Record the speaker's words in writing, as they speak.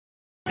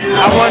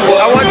I want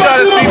y'all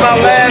to see my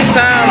last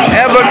time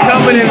ever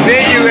coming in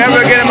venue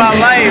ever again in my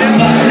life.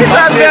 He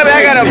trying to tell me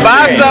I gotta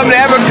buy something to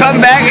ever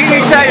come back. He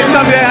trying to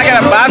tell me that I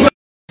gotta buy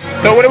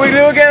something. So what do we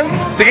do again?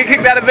 To get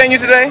kicked out of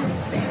venue today?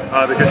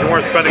 Because you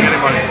weren't spending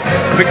any money.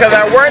 Because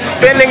I weren't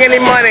spending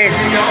any money.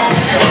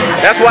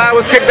 That's why I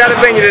was kicked out of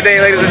venue today,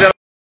 ladies and gentlemen.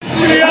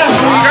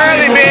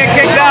 Currently being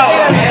kicked out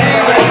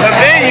of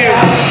venue.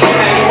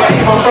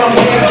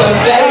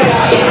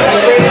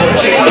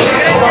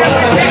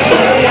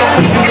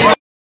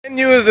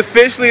 Venue is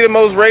officially the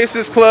most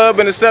racist club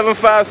in the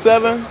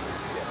 757.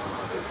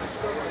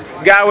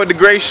 Guy with the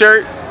gray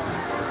shirt.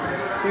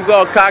 He's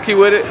all cocky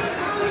with it.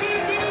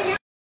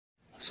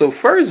 So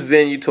first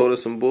venue told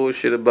us some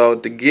bullshit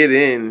about to get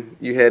in,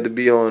 you had to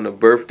be on a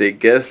birthday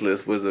guest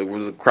list was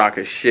a crock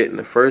of shit in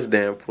the first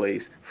damn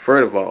place,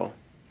 first of all.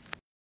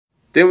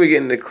 Then we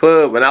get in the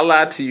club, and I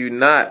lied to you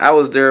not, I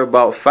was there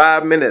about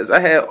 5 minutes. I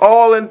had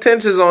all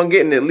intentions on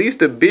getting at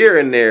least a beer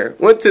in there.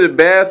 Went to the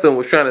bathroom,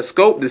 was trying to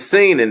scope the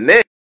scene, and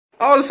then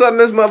all of a sudden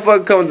this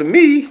motherfucker comes to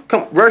me,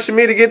 rushing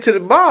me to get to the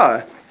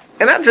bar.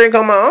 And I drink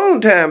on my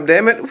own time,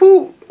 damn it.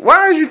 Why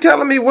are you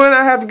telling me when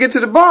I have to get to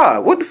the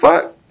bar? What the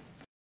fuck?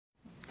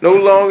 No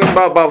longer,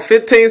 about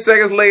 15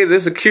 seconds later, the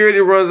security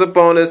runs up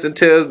on us and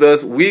tells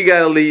us we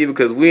gotta leave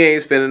because we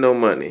ain't spending no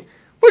money.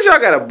 What, y'all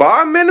got a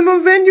bar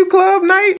minimum venue club night?